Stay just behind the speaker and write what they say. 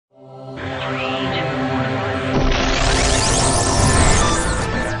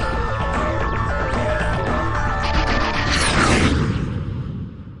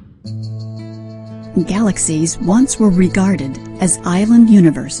Galaxies once were regarded as island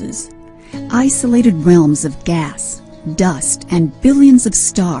universes, isolated realms of gas, dust, and billions of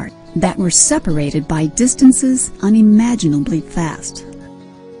stars that were separated by distances unimaginably vast.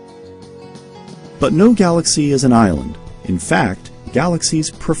 But no galaxy is an island. In fact,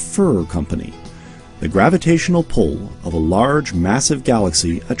 galaxies prefer company. The gravitational pull of a large, massive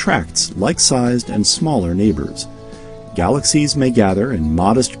galaxy attracts like-sized and smaller neighbors. Galaxies may gather in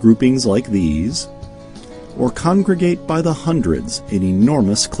modest groupings like these, or congregate by the hundreds in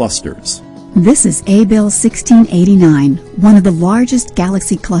enormous clusters. This is Abell 1689, one of the largest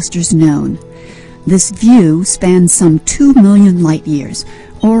galaxy clusters known. This view spans some 2 million light-years,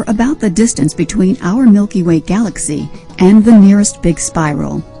 or about the distance between our Milky Way galaxy and the nearest big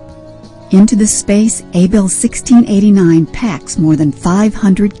spiral. Into this space, Abell 1689 packs more than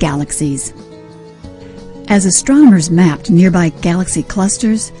 500 galaxies. As astronomers mapped nearby galaxy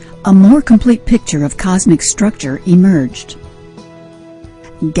clusters, a more complete picture of cosmic structure emerged.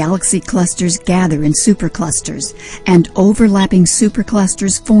 Galaxy clusters gather in superclusters, and overlapping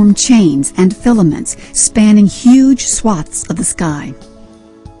superclusters form chains and filaments spanning huge swaths of the sky.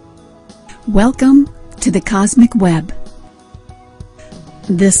 Welcome to the cosmic web.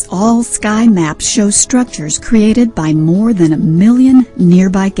 This all-sky map shows structures created by more than 1 million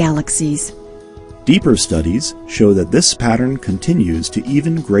nearby galaxies. Deeper studies show that this pattern continues to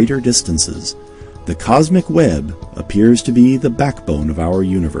even greater distances. The cosmic web appears to be the backbone of our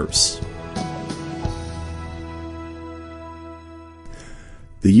universe.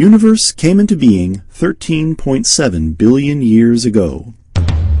 The universe came into being 13.7 billion years ago.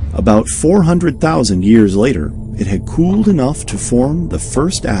 About 400,000 years later, it had cooled enough to form the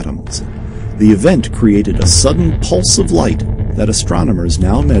first atoms. The event created a sudden pulse of light that astronomers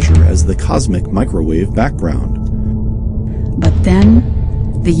now measure as the cosmic microwave background. But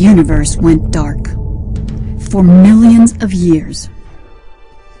then, the universe went dark. For millions of years.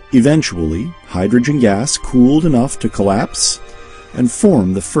 Eventually, hydrogen gas cooled enough to collapse and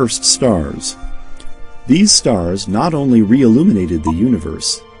form the first stars. These stars not only re-illuminated the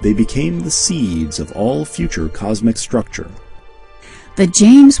universe, they became the seeds of all future cosmic structure. The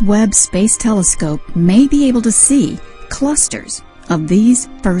James Webb Space Telescope may be able to see clusters of these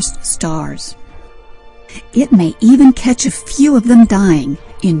first stars. It may even catch a few of them dying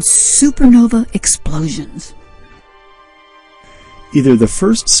in supernova explosions. Either the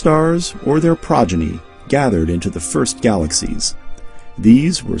first stars or their progeny gathered into the first galaxies.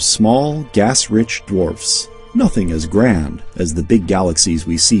 These were small, gas-rich dwarfs, nothing as grand as the big galaxies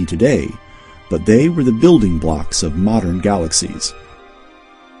we see today, but they were the building blocks of modern galaxies.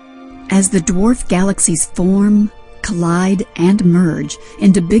 As the dwarf galaxies form, collide, and merge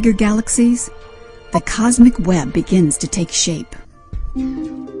into bigger galaxies, the cosmic web begins to take shape.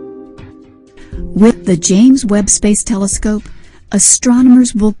 With the James Webb Space Telescope,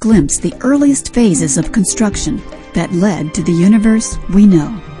 astronomers will glimpse the earliest phases of construction that led to the universe we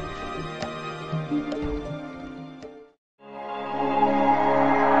know.